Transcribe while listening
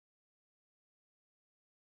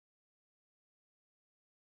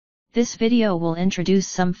This video will introduce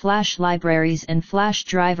some flash libraries and flash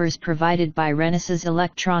drivers provided by Renesas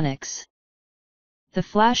Electronics. The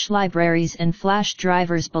flash libraries and flash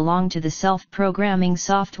drivers belong to the self-programming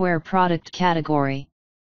software product category.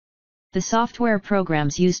 The software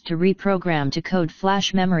programs used to reprogram to code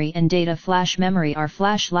flash memory and data flash memory are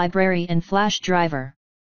flash library and flash driver.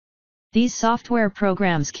 These software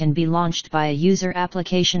programs can be launched by a user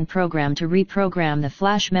application program to reprogram the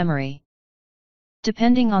flash memory.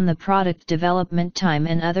 Depending on the product development time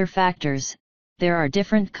and other factors, there are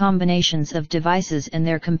different combinations of devices and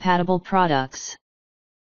their compatible products.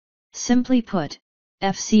 Simply put,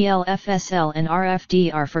 FCL, FSL and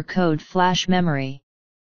RFD are for code flash memory.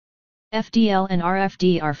 FDL and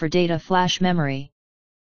RFD are for data flash memory.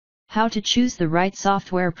 How to choose the right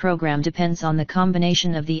software program depends on the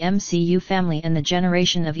combination of the MCU family and the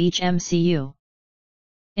generation of each MCU.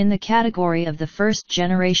 In the category of the first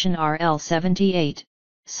generation RL78,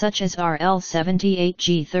 such as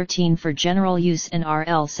RL78G13 for general use and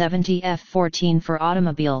RL70F14 for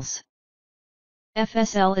automobiles.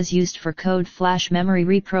 FSL is used for code flash memory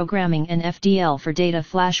reprogramming and FDL for data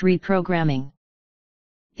flash reprogramming.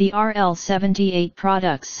 The RL78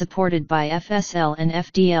 products supported by FSL and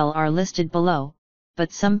FDL are listed below,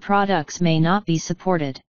 but some products may not be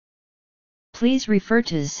supported. Please refer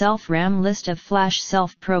to the self-RAM list of flash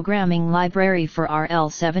self-programming library for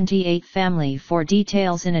RL78 family for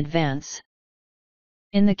details in advance.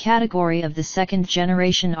 In the category of the second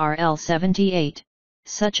generation RL78,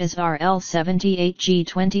 such as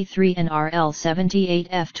RL78G23 and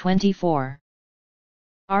RL78F24.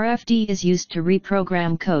 RFD is used to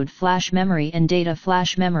reprogram code flash memory and data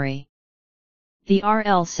flash memory. The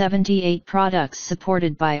RL78 products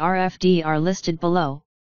supported by RFD are listed below,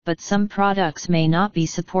 but some products may not be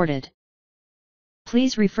supported.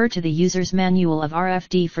 Please refer to the user's manual of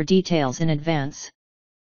RFD for details in advance.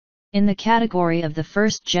 In the category of the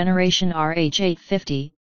first generation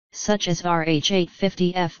RH850, such as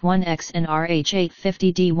RH850F1X and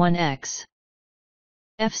RH850D1X.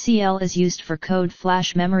 FCL is used for code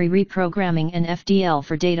flash memory reprogramming and FDL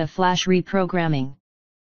for data flash reprogramming.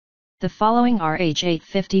 The following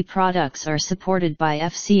RH850 products are supported by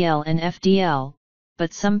FCL and FDL,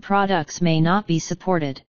 but some products may not be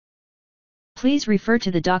supported. Please refer to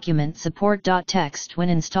the document support.txt when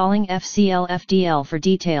installing FCL/FDL for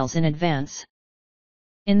details in advance.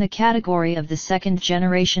 In the category of the second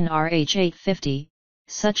generation RH850,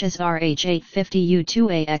 such as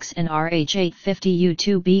RH850U2AX and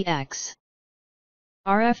RH850U2BX.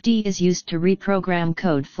 RFD is used to reprogram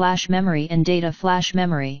code flash memory and data flash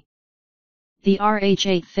memory. The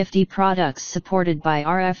RH850 products supported by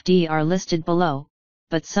RFD are listed below,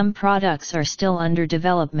 but some products are still under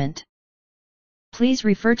development. Please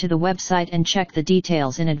refer to the website and check the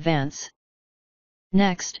details in advance.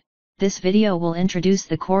 Next, this video will introduce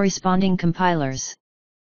the corresponding compilers.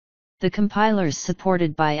 The compilers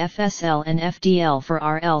supported by FSL and FDL for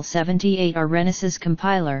RL78 are Renesas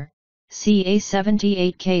compiler,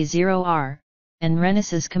 CA78K0R, and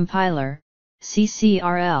Renesas compiler,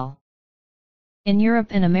 CCRL. In Europe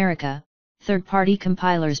and America, third-party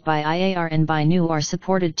compilers by IAR and by GNU are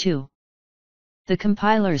supported too. The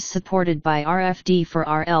compilers supported by RFD for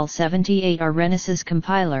RL78 are Renesas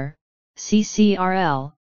compiler,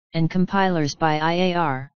 CCRL, and compilers by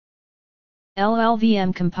IAR.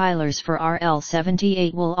 LLVM compilers for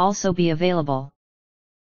RL78 will also be available.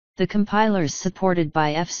 The compilers supported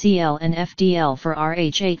by FCL and FDL for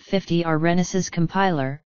RH850 are Renesas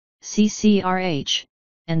compiler, CCRH,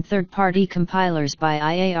 and third-party compilers by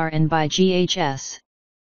IAR and by GHS.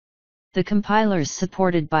 The compilers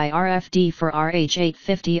supported by RFD for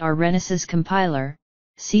RH850 are Renesas compiler,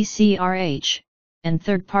 CCRH, and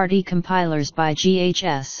third-party compilers by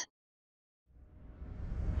GHS.